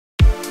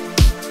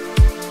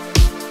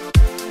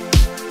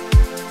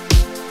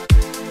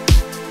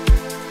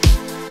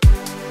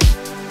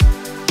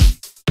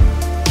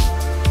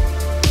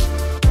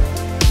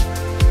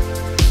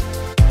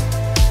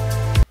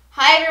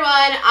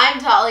I'm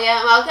Dalya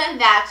and welcome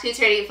back to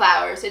Turning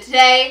Flower. So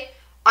today,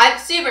 I'm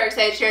super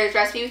excited to share this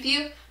recipe with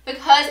you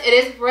because it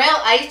is royal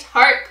iced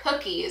heart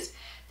cookies.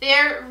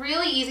 They're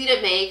really easy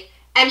to make,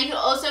 and you can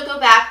also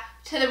go back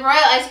to the royal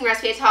icing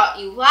recipe I taught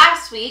you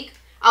last week.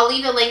 I'll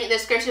leave a link in the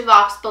description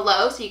box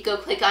below so you can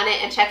go click on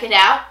it and check it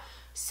out.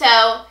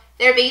 So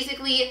they're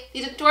basically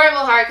these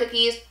adorable heart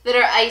cookies that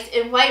are iced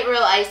in white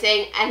royal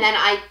icing, and then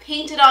I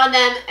painted on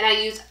them and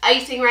I used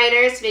icing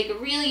writers to make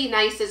really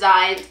nice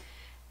designs.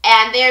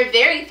 And they're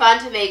very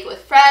fun to make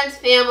with friends,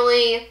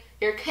 family,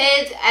 your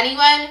kids,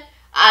 anyone,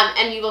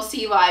 and you will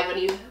see why when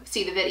you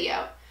see the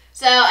video.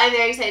 So I'm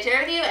very excited to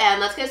share with you,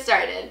 and let's get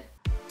started.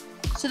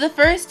 So the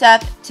first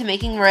step to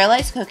making royal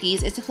iced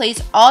cookies is to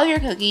place all your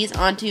cookies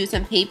onto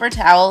some paper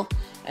towel,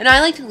 and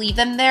I like to leave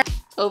them there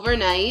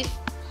overnight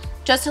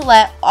just to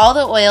let all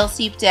the oil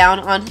seep down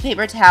onto the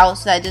paper towel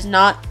so that it does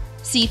not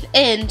seep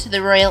into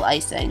the royal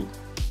icing.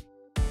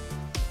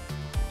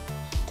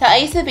 To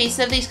ice the base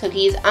of these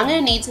cookies, I'm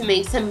going to need to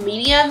make some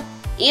medium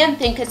and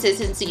thin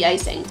consistency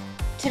icing.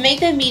 To make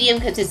the medium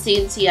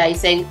consistency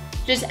icing,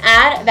 just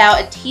add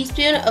about a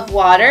teaspoon of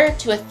water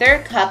to a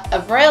 1/3 cup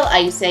of royal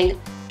icing,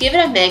 give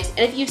it a mix, and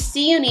if you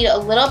see you need a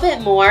little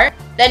bit more,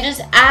 then just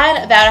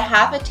add about a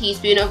 1/2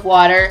 teaspoon of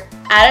water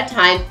at a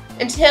time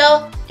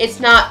until it's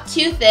not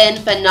too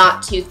thin but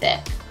not too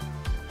thick.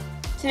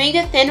 To make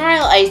the thin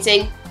royal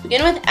icing,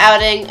 begin with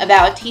adding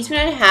about 1.5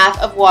 teaspoons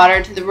of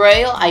water to the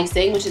royal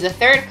icing, which is a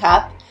 1/3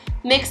 cup.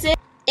 Mix it,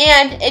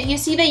 and if you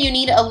see that you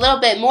need a little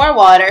bit more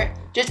water,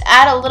 just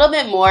add a little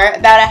bit more,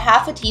 about a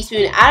 1/2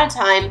 teaspoon at a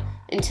time,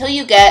 until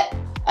you get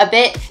a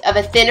bit of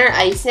a thinner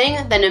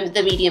icing than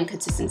the medium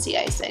consistency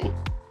icing.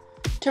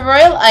 To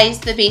royal ice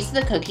the base of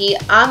the cookie,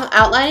 I'm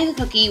outlining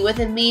the cookie with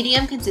a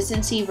medium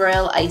consistency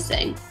royal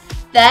icing.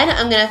 Then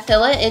I'm going to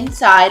fill it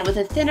inside with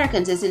a thinner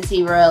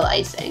consistency royal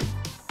icing.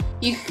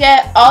 You can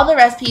get all the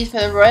recipes for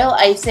the royal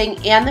icing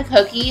and the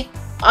cookie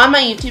on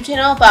my YouTube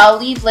channel, but I'll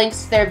leave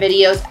links to their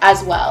videos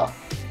as well.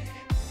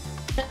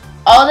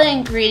 All the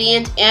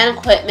ingredients and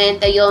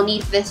equipment that you'll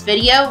need for this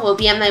video will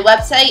be on my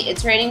website,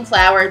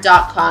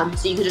 itsrainingflour.com,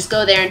 so you can just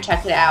go there and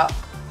check it out.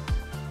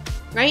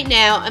 Right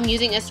now, I'm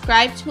using a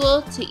scribe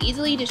tool to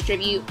easily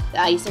distribute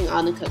the icing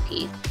on the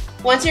cookie.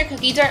 Once your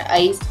cookies are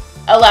iced,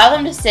 allow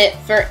them to sit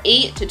for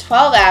 8 to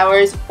 12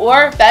 hours,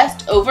 or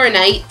best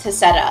overnight, to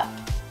set up.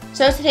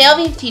 So today I'll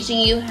be teaching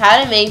you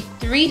how to make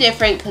 3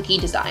 different cookie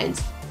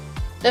designs.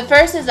 The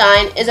first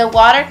design is a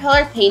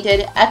watercolor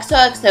painted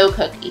XOXO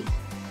cookie.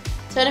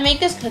 So to make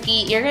this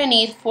cookie, you're going to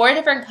need 4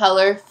 different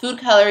color food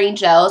coloring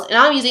gels, and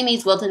I'm using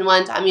these Wilton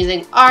ones. I'm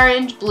using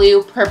orange,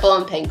 blue, purple,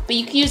 and pink, but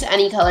you can use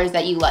any colors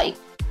that you like.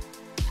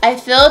 I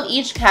filled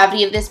each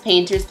cavity of this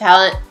painter's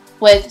palette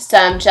with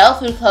some gel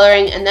food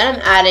coloring, and then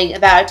I'm adding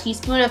about a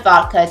teaspoon of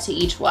vodka to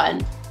each one.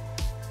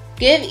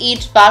 Give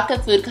each vodka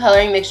food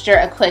coloring mixture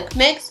a quick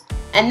mix,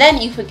 and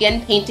then you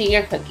begin painting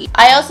your cookie.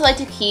 I also like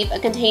to keep a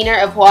container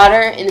of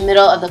water in the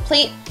middle of the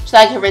plate so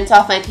I can rinse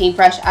off my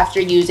paintbrush after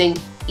using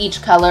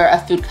each color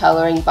of food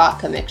coloring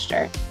vodka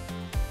mixture.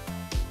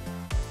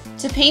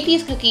 To paint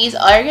these cookies,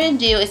 all you're going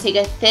to do is take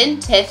a thin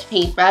tipped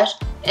paintbrush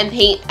and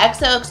paint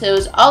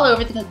XOXOs all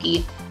over the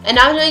cookie. And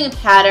I'm doing a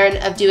pattern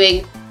of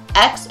doing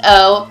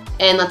XO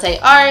and let's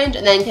say orange,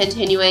 and then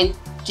continuing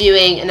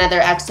doing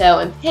another XO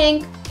in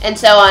pink, and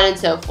so on and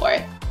so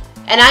forth.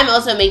 And I'm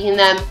also making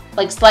them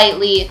like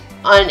slightly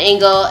on an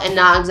angle and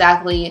not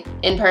exactly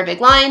in perfect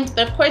lines,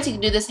 but of course you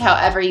can do this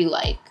however you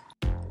like.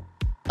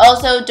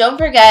 Also, don't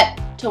forget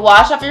to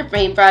wash off your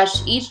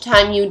paintbrush each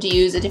time you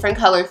use a different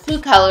color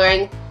food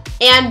coloring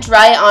and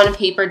dry it on a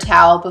paper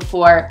towel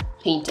before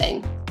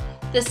painting.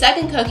 The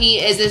second cookie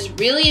is this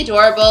really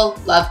adorable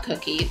love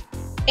cookie,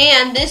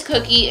 and this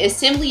cookie is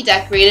simply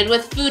decorated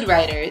with food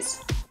writers.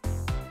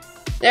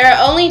 There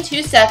are only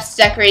 2 steps to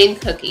decorating the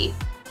cookie.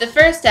 The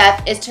first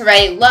step is to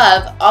write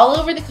love all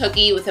over the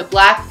cookie with a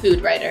black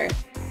food writer.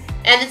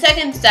 And the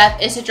second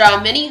step is to draw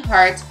mini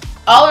hearts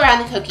all around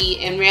the cookie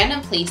in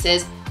random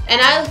places, and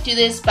I do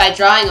this by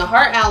drawing a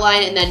heart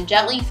outline and then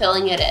gently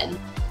filling it in.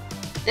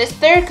 This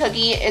third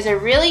cookie is a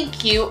really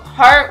cute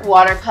heart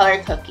watercolor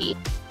cookie.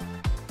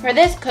 For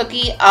this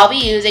cookie, I'll be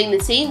using the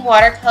same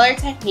watercolor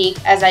technique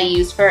as I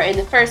used for in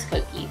the first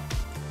cookie.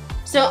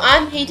 So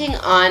I'm painting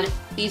on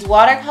these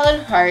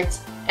watercolored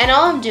hearts, and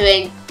all I'm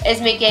doing is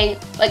making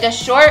like a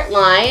short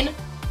line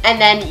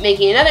and then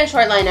making another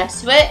short line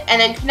next to it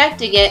and then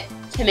connecting it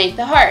to make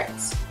the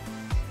hearts.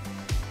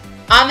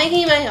 I'm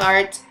making my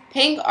hearts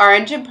pink,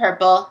 orange, and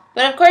purple,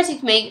 but of course you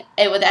can make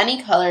it with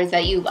any colors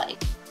that you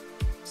like.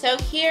 So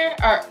here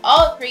are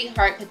all 3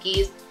 heart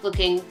cookies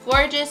looking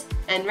gorgeous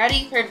and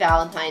ready for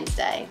Valentine's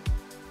Day.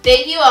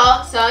 Thank you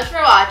all so much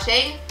for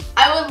watching.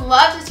 I would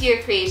love to see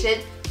your creation,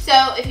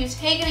 so if you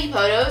take any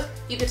photos,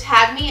 you could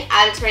tag me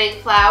at It's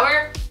Raining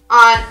Flower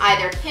on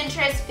either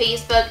Pinterest,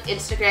 Facebook,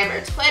 Instagram,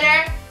 or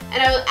Twitter,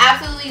 and I would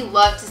absolutely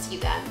love to see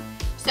them.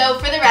 So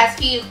for the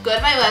recipe, go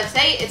to my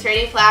website,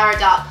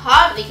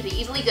 itsrainingflour.com, and you can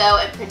easily go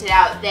and print it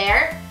out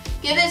there.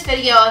 Give this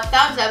video a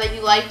thumbs up if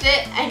you liked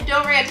it, and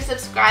don't forget to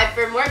subscribe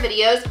for more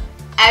videos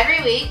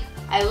every week.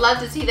 I love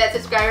to see that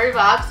subscriber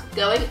box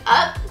going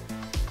up.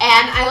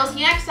 And I will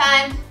see you next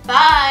time.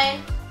 Bye!